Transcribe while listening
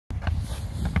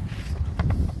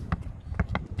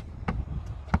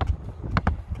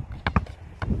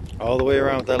All the way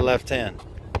around with that left hand.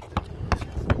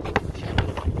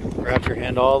 Wrap your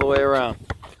hand all the way around.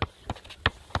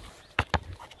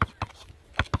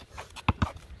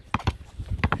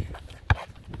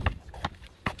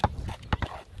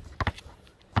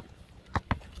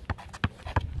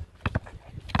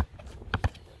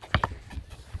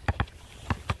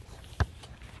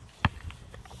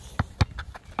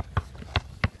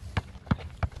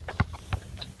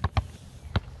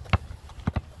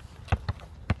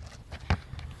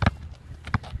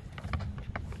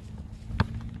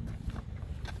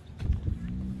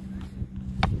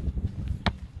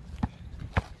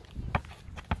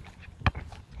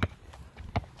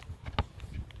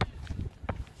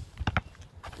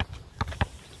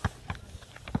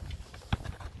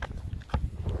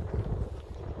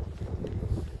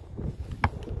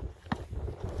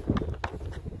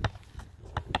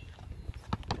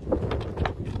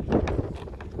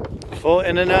 Full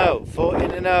in and out, full in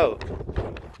and out.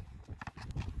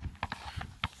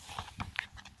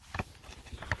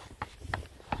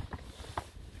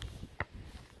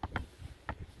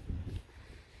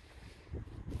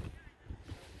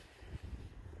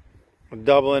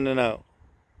 Double in and out.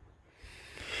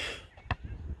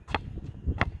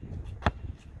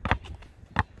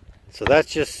 So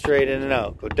that's just straight in and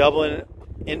out. Go double in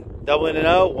and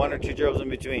out, 1 or 2 drills in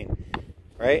between.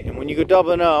 Right? And when you go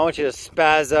double in and out, I want you to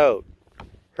spaz out.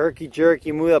 Herky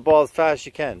jerky, move that ball as fast as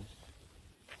you can.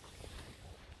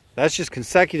 That's just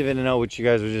consecutive in and out, what you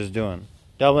guys were just doing.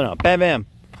 Double in and out. Bam, bam,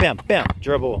 bam, bam.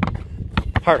 Dribble.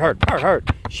 Hard, hard, hard,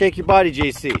 hard. Shake your body,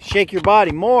 JC. Shake your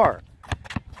body more.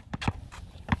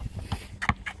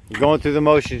 You're going through the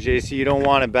motions, JC. You don't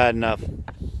want it bad enough.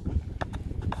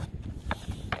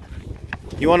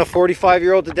 You want a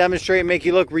 45-year-old to demonstrate and make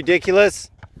you look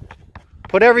ridiculous?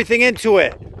 Put everything into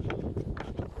it.